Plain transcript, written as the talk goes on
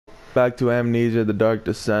back to Amnesia: The Dark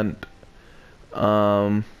Descent.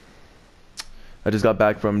 Um, I just got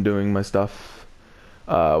back from doing my stuff.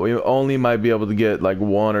 We only might be able to get like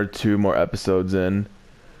 1 or 2 more episodes in,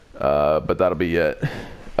 but that'll be it.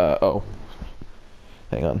 Oh,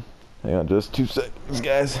 hang on, just 2 seconds,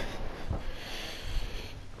 guys.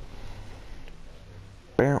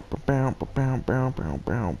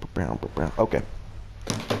 Okay,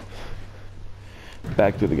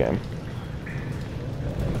 back to the game.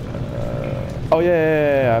 Oh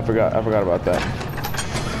yeah, I forgot about that.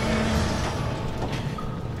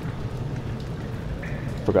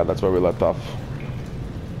 Forgot that's where we left off.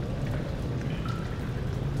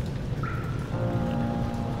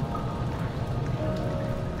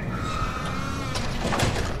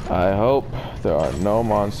 I hope there are no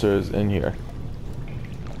monsters in here,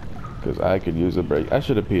 because I could use a break. I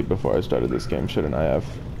should have peed before I started this game, shouldn't I have?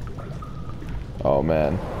 Oh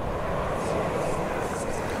man.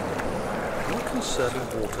 You're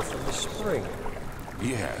conserving water from the spring.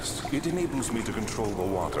 Yes, it enables me to control the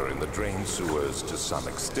water in the drain sewers to some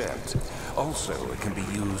extent. Also, it can be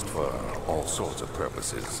used for all sorts of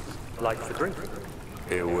purposes. Like for drinking.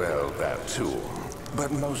 Well, that too.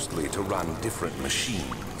 But mostly to run different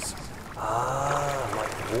machines. Ah,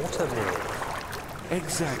 like water mills.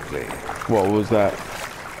 Exactly. What was that?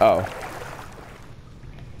 Oh.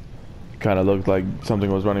 Kind of looked like something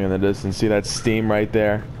was running in the distance. See that steam right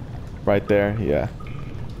there? Right there? Yeah.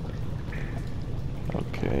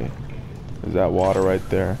 Okay. Is that water right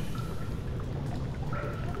there?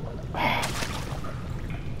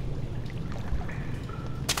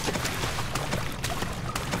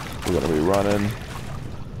 We're gonna be running.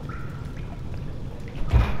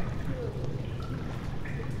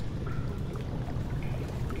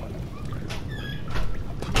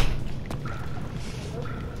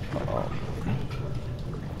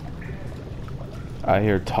 I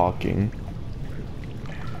hear talking.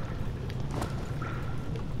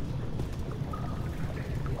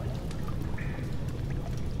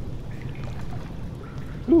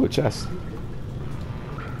 Ooh, a chest.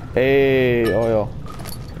 Hey, oil.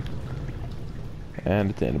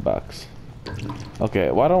 And it's in a box.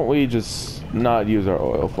 Okay, why don't we just not use our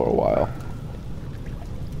oil for a while?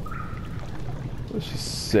 Let's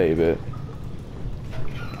just save it,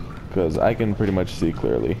 because I can pretty much see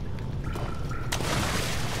clearly.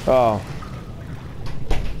 Oh.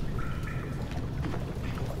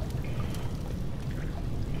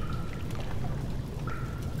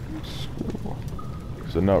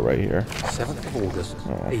 There's a note right here. 7th of August,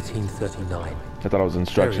 1839. I thought it was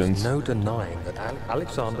instructions. There is no denying that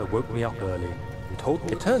Alexander woke me up early and told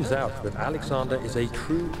me. It turns out that Alexander is a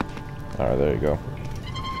true... Alright, there you go.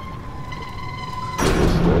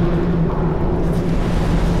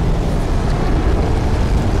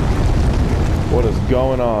 What is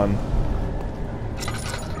going on?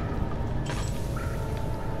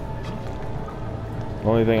 The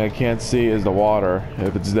only thing I can't see is the water,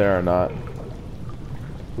 if it's there or not.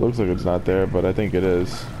 Looks like it's not there, but I think it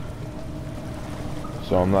is.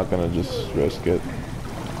 So I'm not gonna just risk it.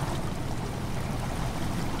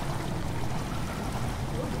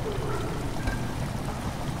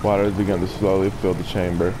 Water is beginning to slowly fill the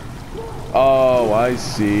chamber. Oh, I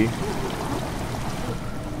see.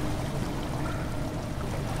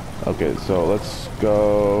 Okay, so let's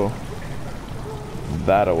go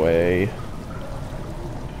that away.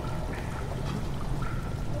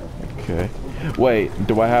 Okay. Wait,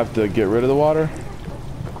 do I have to get rid of the water?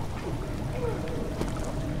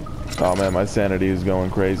 Oh man, my sanity is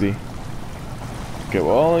going crazy. Okay,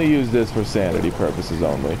 we'll only use this for sanity purposes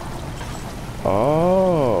only.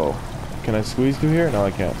 Oh. Can I squeeze through here? No,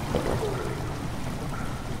 I can't. Okay.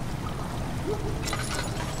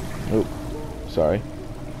 Oop. Sorry.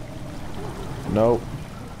 Nope.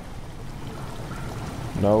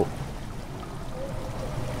 Nope.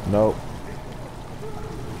 Nope.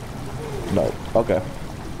 No. Okay.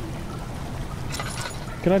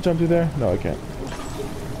 Can I jump through there? No, I can't.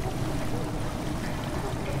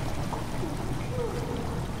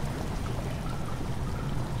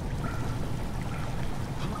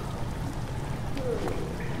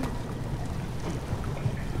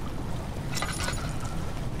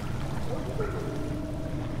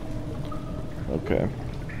 Okay.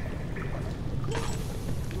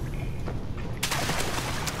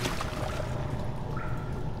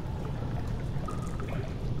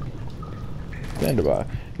 Stand by.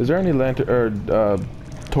 Is there any lantern or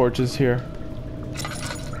torches here?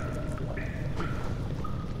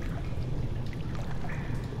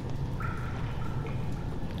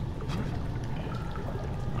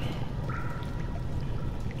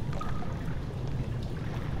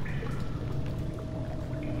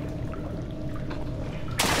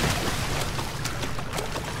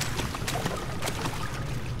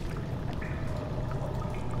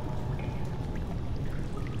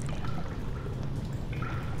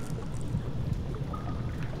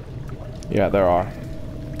 Yeah, there are.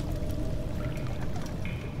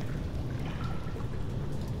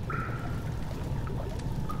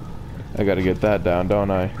 I gotta get that down, don't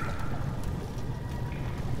I?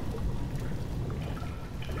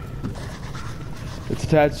 It's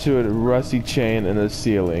attached to a rusty chain in the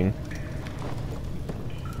ceiling.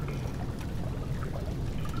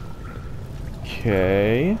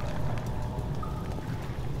 Okay.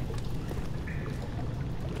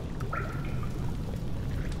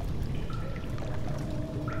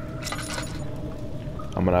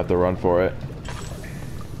 I'm gonna have to run for it.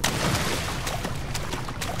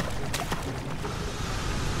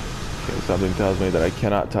 Okay, something tells me that I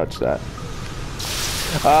cannot touch that.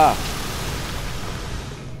 Ah!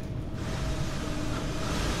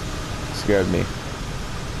 Scared me.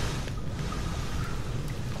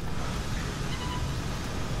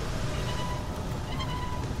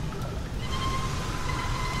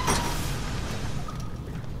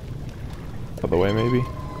 Other way, maybe?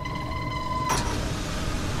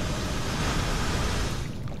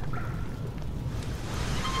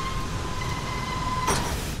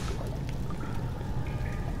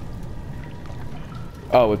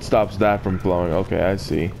 Oh, it stops that from flowing. Okay, I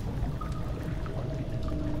see.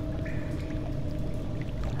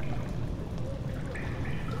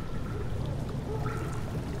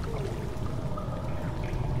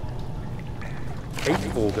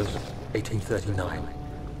 August 1839.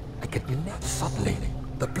 Again, suddenly,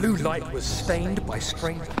 the blue light was stained by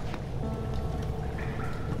strange...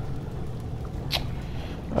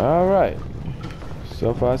 Alright.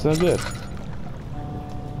 So far, so good.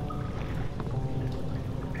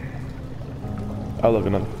 Oh, look,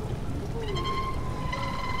 another.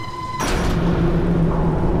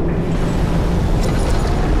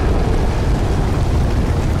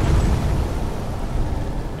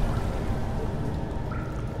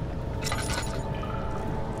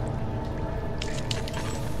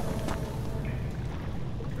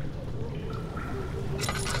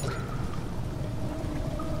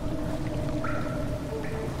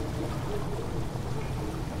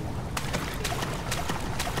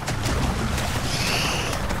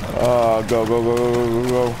 Go, go, go, go, go,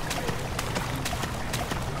 go.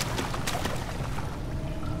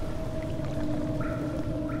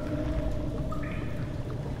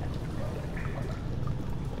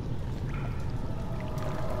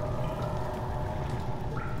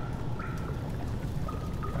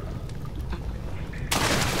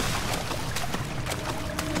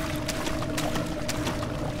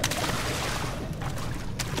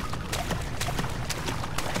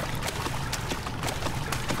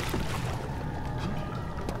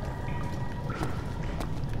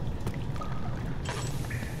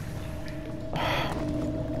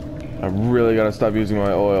 I really gotta stop using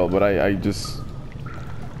my oil, but I just...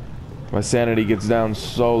 my sanity gets down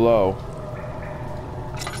so low.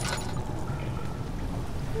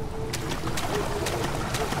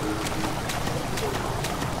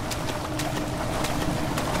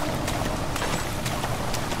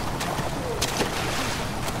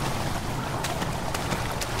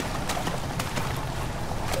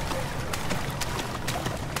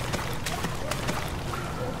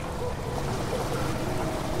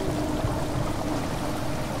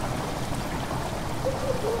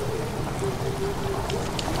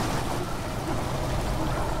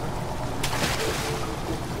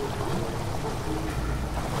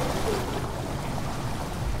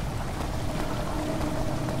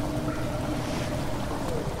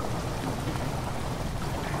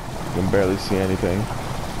 I can barely see anything.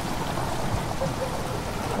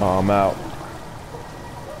 Oh, I'm out.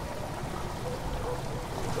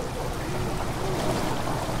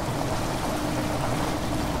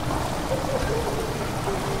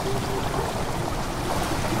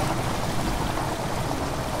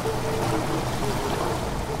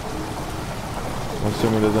 I'm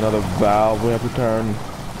assuming there's another valve we have to turn.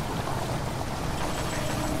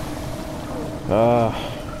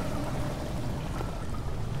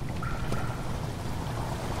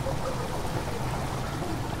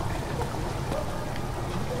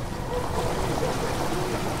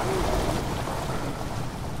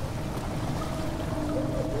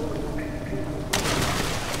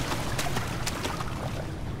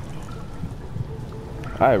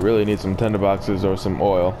 I really need some tinderboxes or some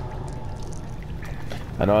oil.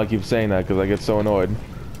 I know I keep saying that because I get so annoyed.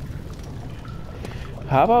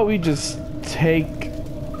 How about we just take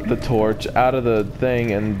the torch out of the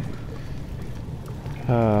thing and...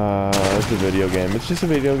 it's a video game. It's just a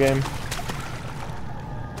video game.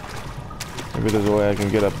 Maybe there's a way I can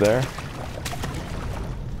get up there.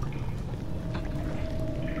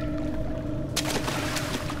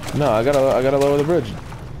 No, I gotta lower the bridge.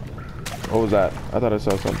 What was that? I thought I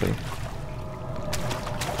saw something.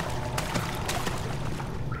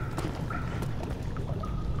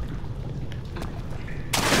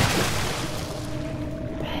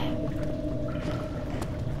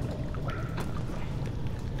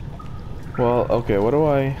 Well, okay, what do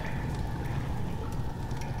I...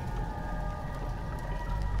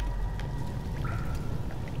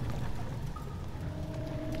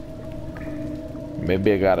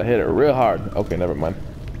 Maybe I gotta hit it real hard. Okay, never mind.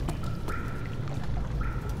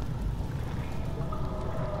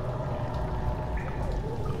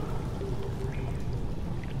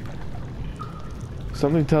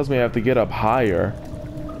 Something tells me I have to get up higher.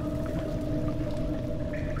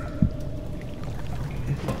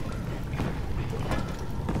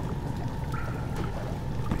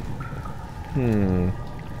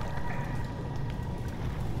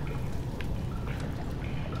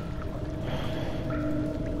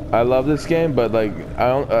 I love this game, but like I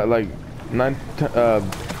don't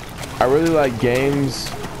I really like games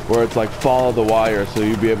where it's like follow the wire, so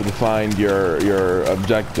you'd be able to find your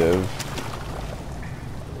objective.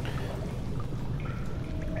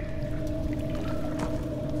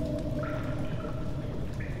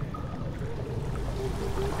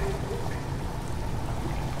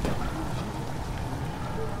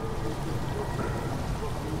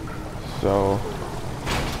 So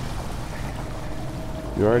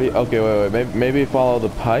you already okay? Wait. Maybe follow the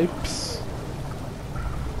pipes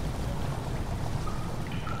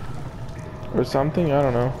or something. I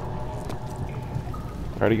don't know.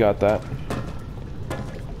 Already got that.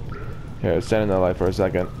 Here, stand in that light for a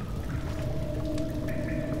second.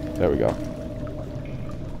 There we go.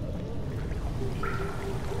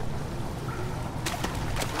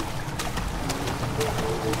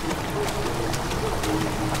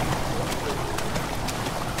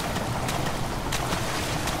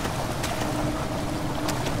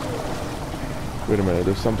 Wait a minute,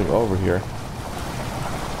 there's something over here.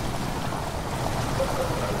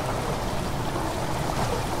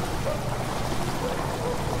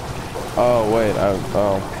 Oh, wait,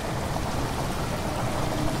 oh.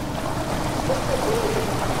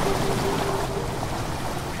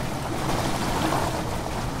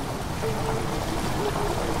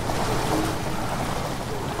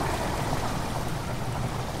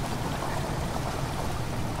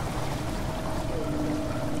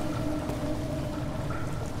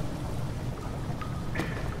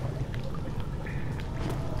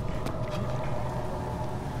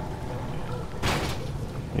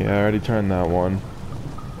 Yeah, I already turned that one.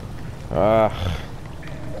 Ah.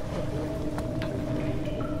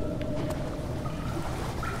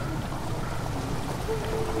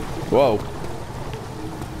 Whoa.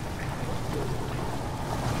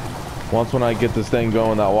 Once when I get this thing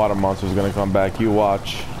going, that water monster's gonna come back. You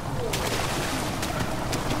watch.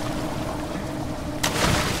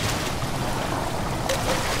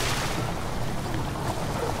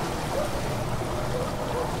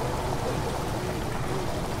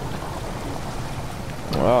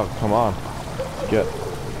 Oh, come on. Get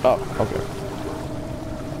up. Okay.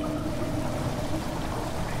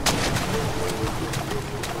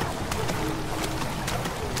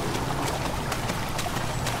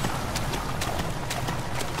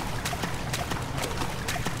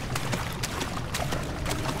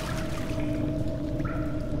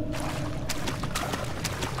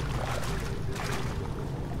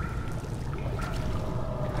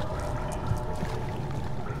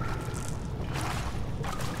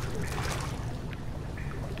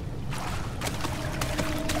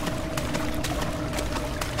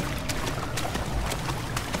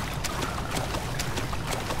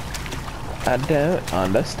 I don't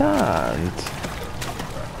understand.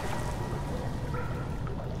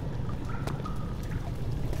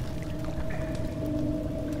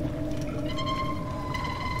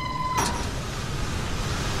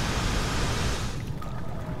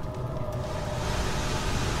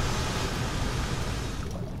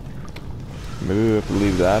 Maybe we have to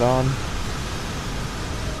leave that on.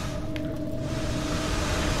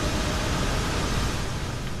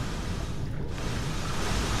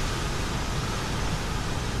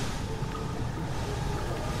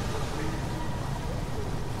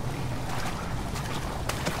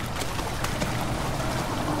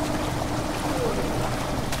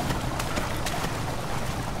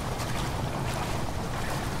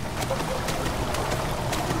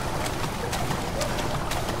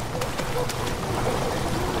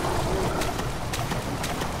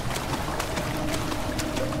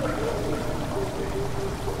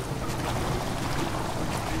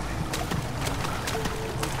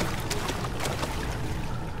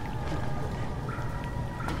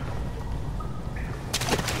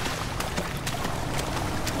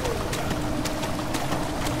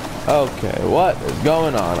 Okay, what is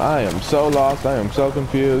going on? I am so lost. I am so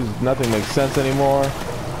confused. Nothing makes sense anymore.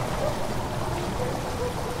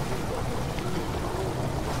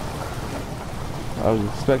 I was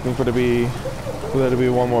expecting for there to be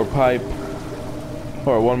one more pipe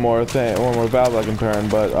or one more valve I can turn,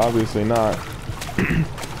 but obviously not.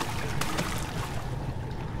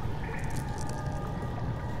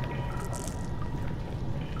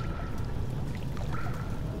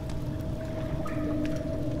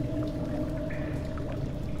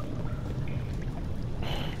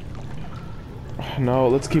 No,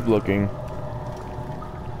 let's keep looking.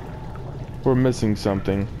 We're missing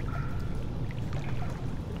something.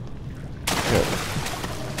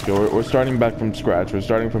 Okay, we're starting back from scratch. We're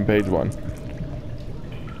starting from page 1.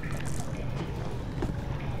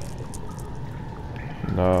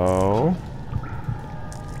 No.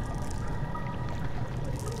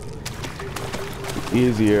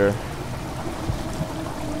 Easier.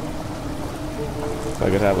 If I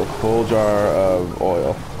could have a full jar of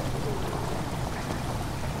oil.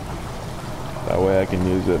 That way I can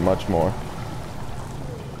use it much more.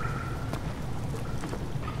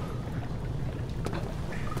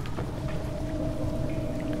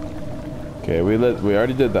 Okay, we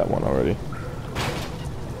already did that one already.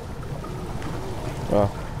 Well.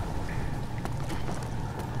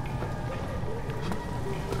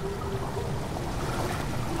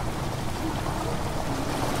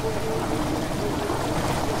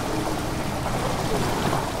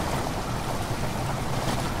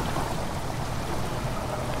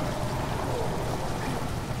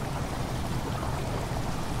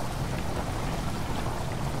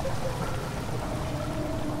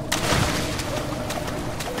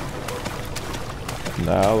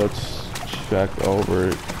 Now let's check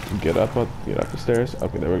over, get up the stairs.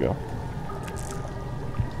 Okay, there we go.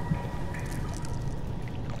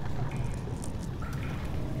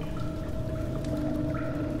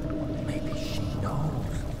 Maybe she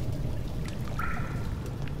knows.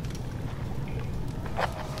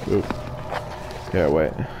 Oop. Yeah,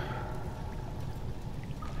 wait.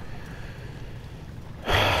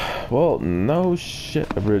 Well, no shit.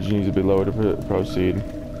 The bridge needs to be lowered to proceed.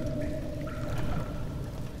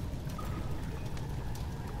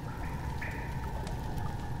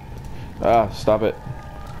 Ah, stop it.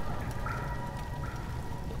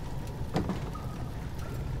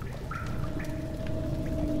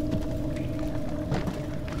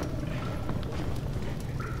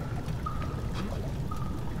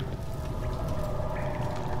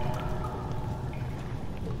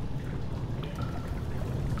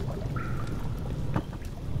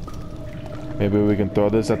 Maybe we can throw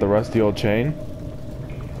this at the rusty old chain.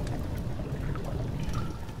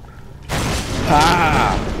 Ha!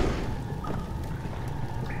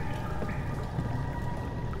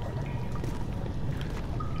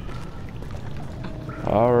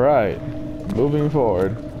 All right, moving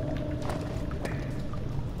forward.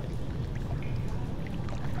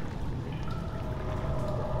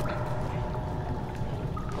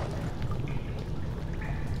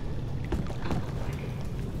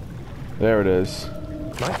 There it is.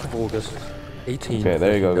 9th of August, 1839. Okay,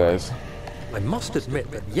 there you go, guys. I must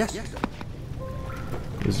admit that yesterday...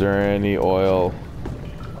 Is there any oil?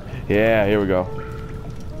 Yeah, here we go.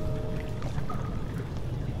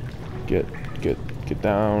 Get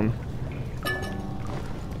down.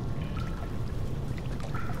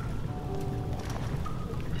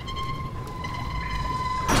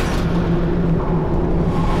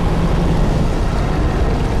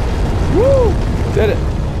 Woo! Did it.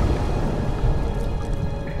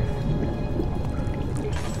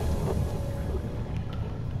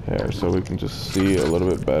 There, so we can just see a little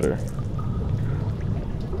bit better.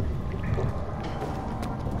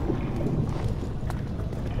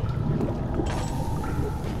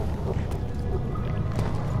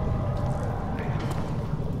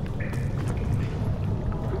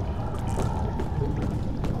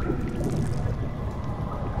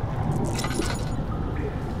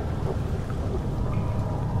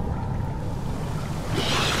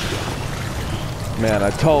 Man,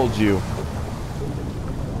 I told you.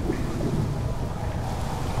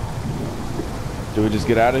 Do we just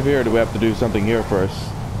get out of here, or do we have to do something here first?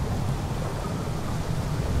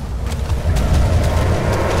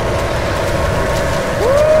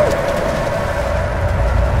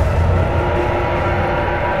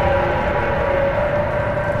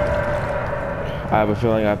 I have a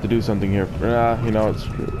feeling I have to do something here. You know, it's...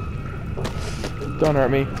 Don't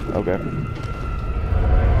hurt me. Okay.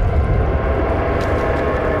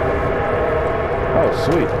 Oh,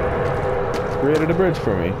 sweet. It's created a bridge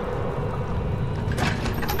for me.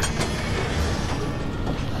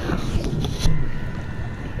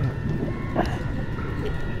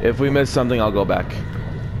 If we miss something, I'll go back.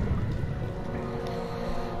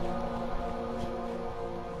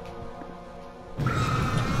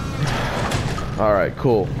 Alright,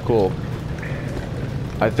 cool, cool.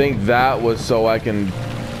 I think that was so I can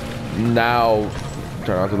now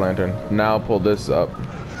turn off the lantern. Now pull this up.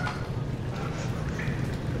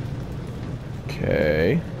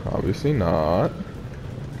 Okay, obviously not.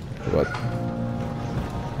 But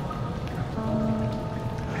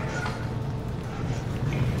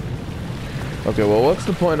okay, well, what's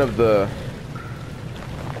the point of the...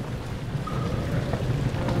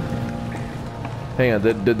 Hang on,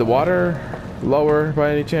 did the water lower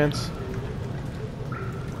by any chance?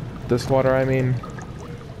 This water, I mean.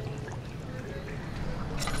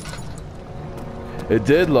 It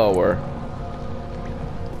did lower.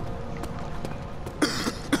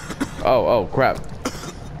 Oh, crap.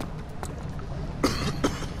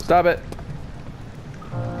 Stop it.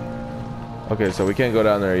 Okay, so we can't go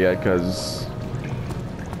down there yet because...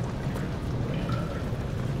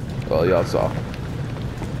 Well, y'all saw.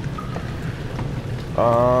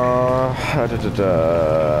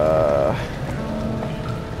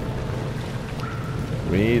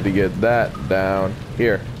 We need to get that down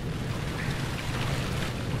here.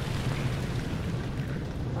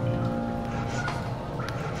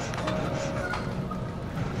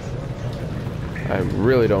 I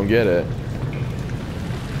really don't get it.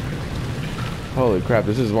 Holy crap,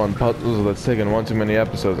 this is one puzzle that's taken one too many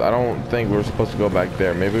episodes. I don't think we're supposed to go back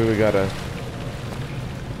there. Maybe we gotta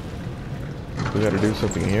do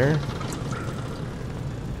something here.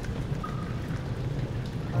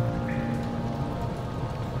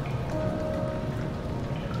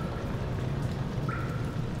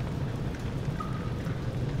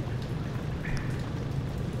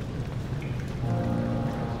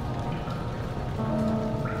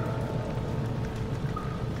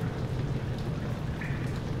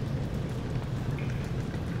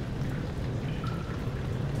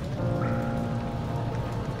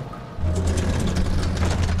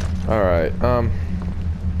 Alright,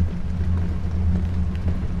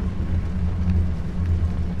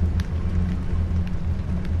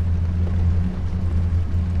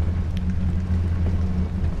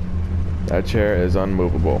 that chair is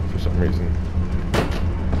unmovable for some reason.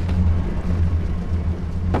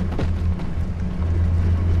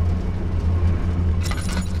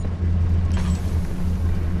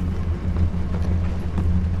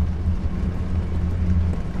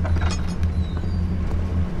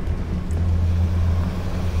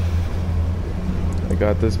 I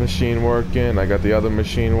got this machine working, I got the other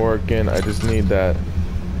machine working, I just need that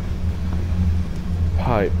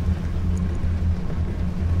pipe.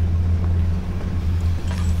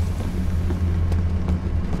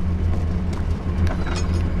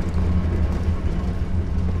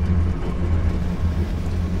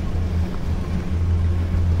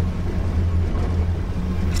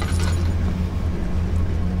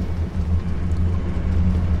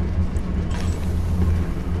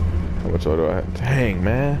 How much oil do I have? Dang,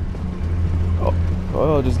 man. Oh,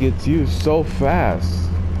 oil just gets used so fast.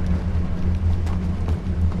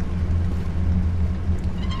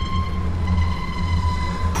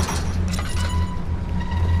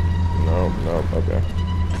 Nope, okay.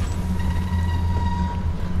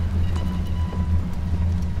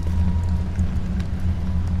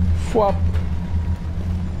 Fwop.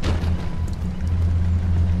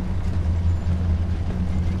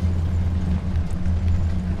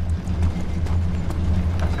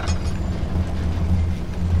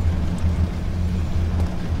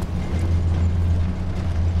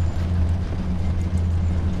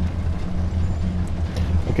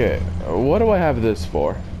 Okay, what do I have this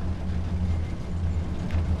for?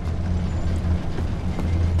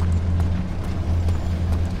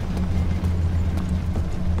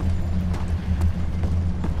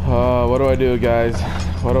 What do I do, guys?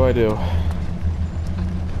 What do I do?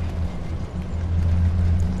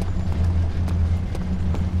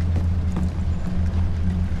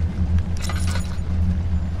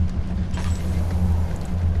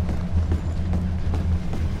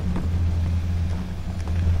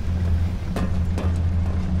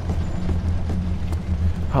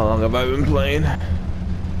 How long have I been playing?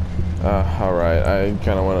 Alright, I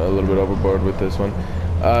kind of went a little bit overboard with this one.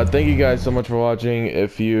 Thank you guys so much for watching.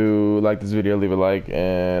 If you like this video, leave a like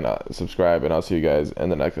and subscribe, and I'll see you guys in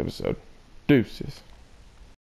the next episode. Deuces.